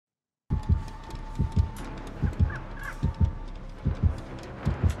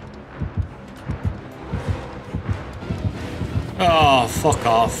Oh, fuck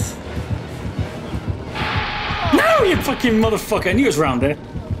off. No, you fucking motherfucker. I knew it was round there.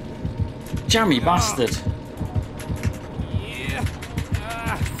 Jammy bastard.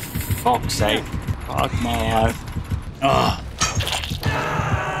 Fuck's sake. Fuck my life. Oh.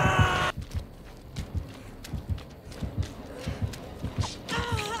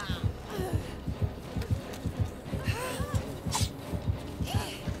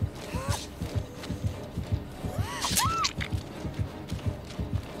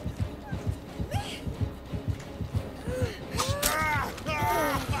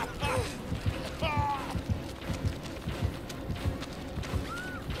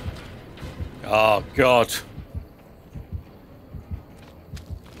 Oh, God.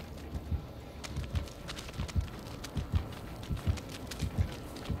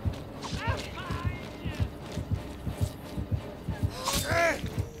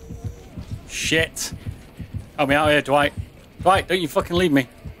 Shit. Help me out here, Dwight. Dwight, don't you fucking leave me.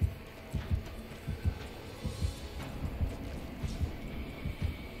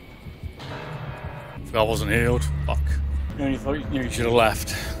 I wasn't healed. Fuck. You thought you should have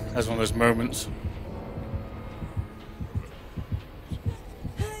left. That's one of those moments.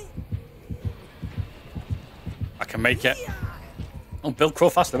 I can make it. Oh, Bill, crawl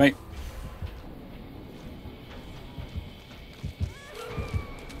faster, mate.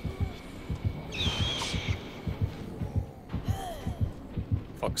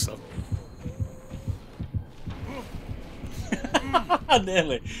 Fuck stuff.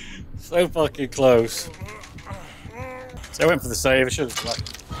 Nearly. So fucking close. So I went for the save. I should have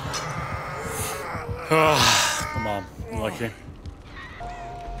left. Come on, lucky.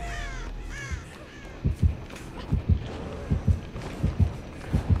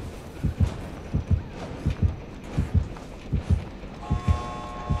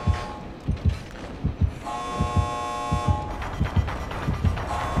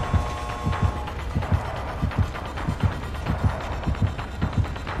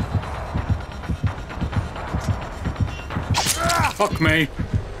 Fuck me.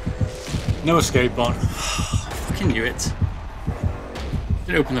 No escape on. I fucking knew it.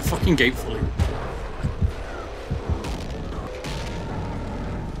 Didn't open the fucking gate fully.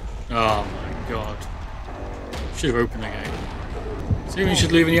 Oh my god. Should have opened the gate. See when you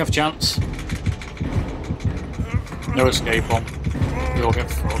should leave when you have a chance. No escape on. We all get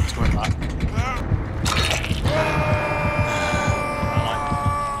fucked going back.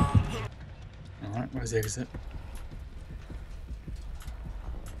 Alright, where's the exit?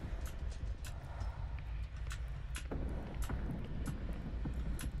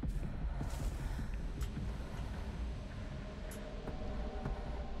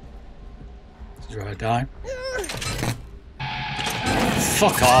 Did I die?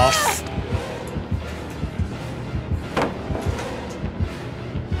 Fuck off!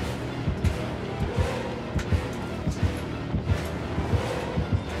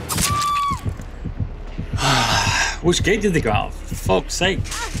 Which gate did they go out of? For fuck's sake.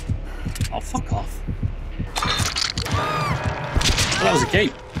 Oh, fuck off. Well, that was a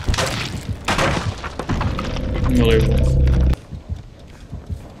gate. Unbelievable.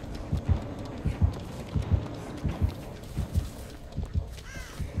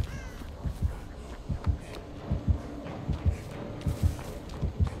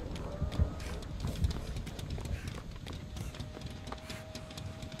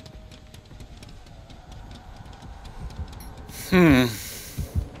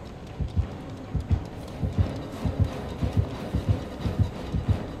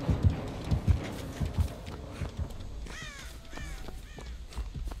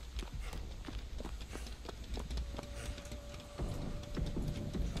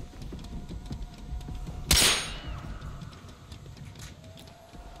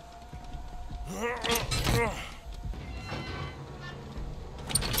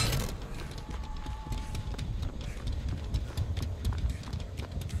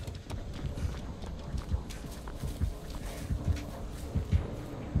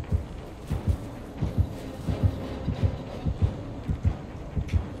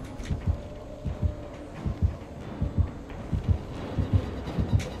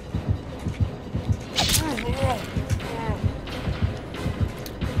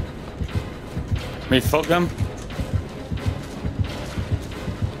 Me fuck them.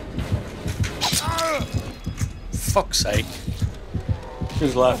 Fuck's sake.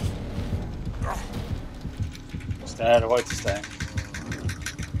 Who's left? Stay, I want to stay.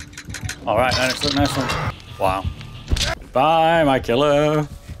 Alright, nice one. Wow. Bye, my killer.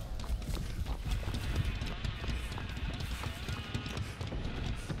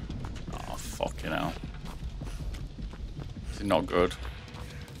 Oh, fucking hell. Not good.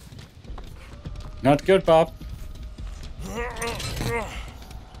 Not good, Bob.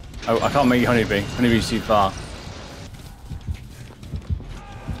 Oh, I can't make honeybee. Honeybee's too far.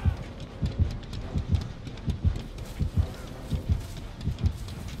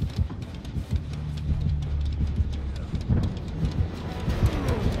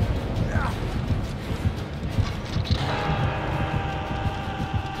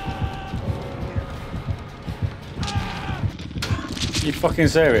 Are you fucking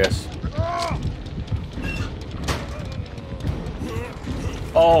serious?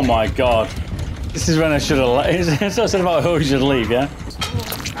 Oh my god. This is when I should have left. That's what I said about who you should leave, yeah?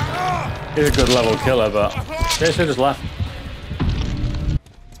 He's a good level killer, but they should have just left.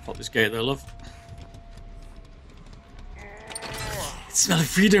 Pop this gate there, love. Smell of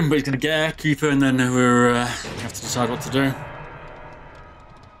freedom, but he's gonna get air keeper and then we're gonna have to decide what to do.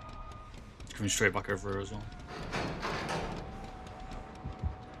 He's coming straight back over here as well.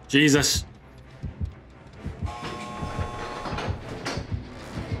 Jesus.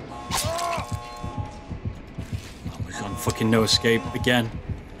 Fucking no escape again.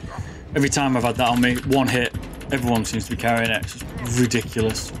 Every time I've had that on me, one hit, everyone seems to be carrying it. It's just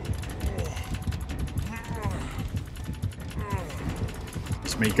ridiculous.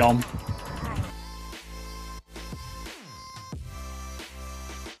 It's me gone.